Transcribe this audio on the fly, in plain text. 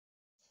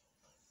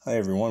Hi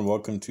everyone,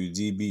 welcome to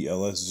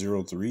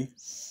DBLS03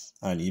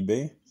 on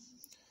eBay.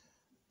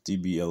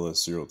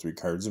 DBLS03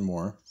 cards and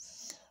more.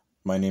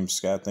 My name's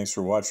Scott, thanks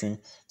for watching.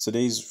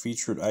 Today's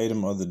featured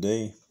item of the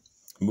day,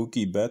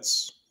 Mookie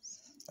bets.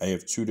 I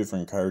have two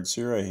different cards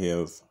here. I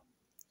have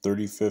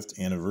 35th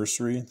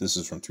anniversary. This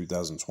is from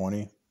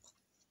 2020.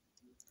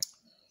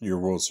 Your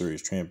World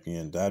Series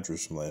champion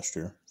Dodgers from last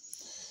year.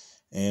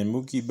 And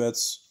Mookie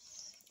bets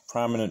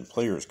prominent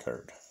players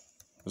card.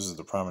 This is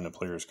the prominent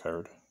players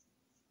card.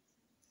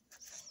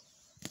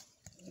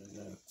 And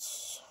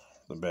that's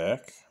the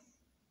back.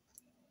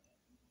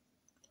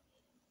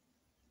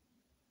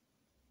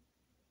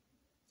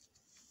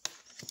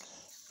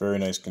 Very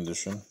nice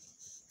condition.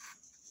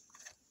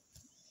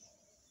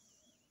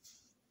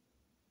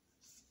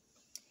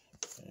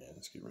 And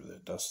let's get rid of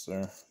that dust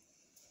there.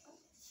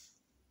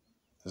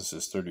 This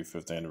is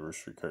 35th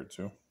anniversary card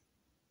too.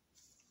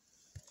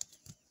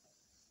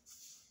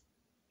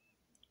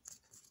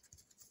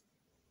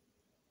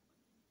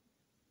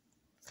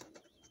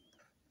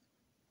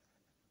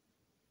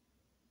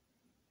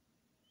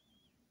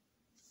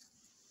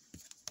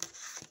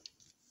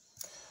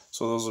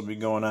 So those will be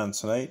going on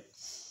tonight,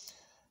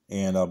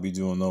 and I'll be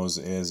doing those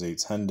as a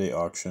 10-day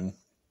auction.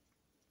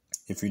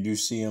 If you do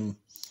see them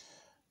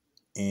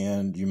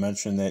and you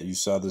mention that you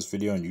saw this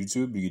video on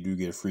YouTube, you do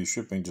get free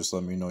shipping. Just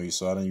let me know you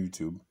saw it on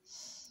YouTube,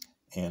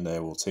 and I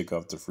will take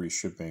off the free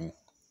shipping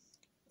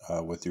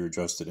with your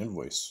adjusted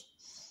invoice.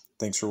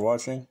 Thanks for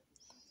watching,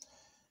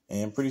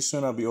 and pretty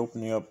soon I'll be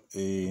opening up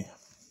a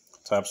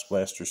Topps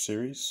Blaster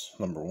Series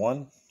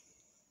 #1.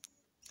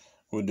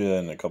 We'll do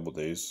that in a couple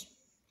days.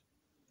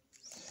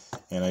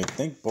 And I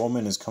think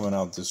Bowman is coming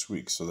out this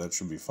week, so that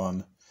should be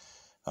fun.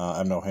 I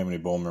don't know how many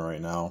Bowman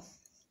right now.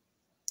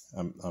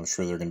 I'm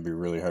sure they're going to be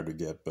really hard to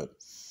get, but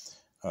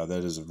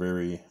that is a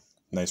very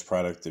nice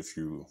product if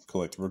you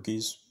collect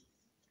rookies.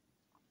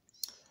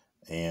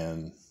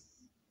 And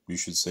you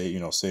should say,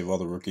 save all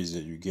the rookies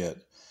that you get,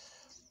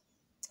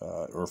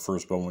 or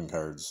first Bowman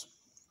cards,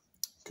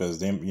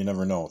 because you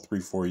never know.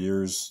 3-4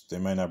 years, they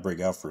might not break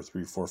out for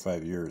 3, 4,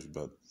 5 years,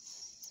 but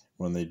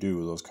when they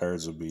do, those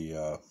cards will be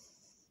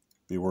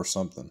worth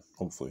something,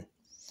 hopefully.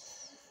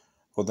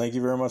 Well, thank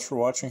you very much for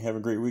watching. Have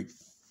a great week.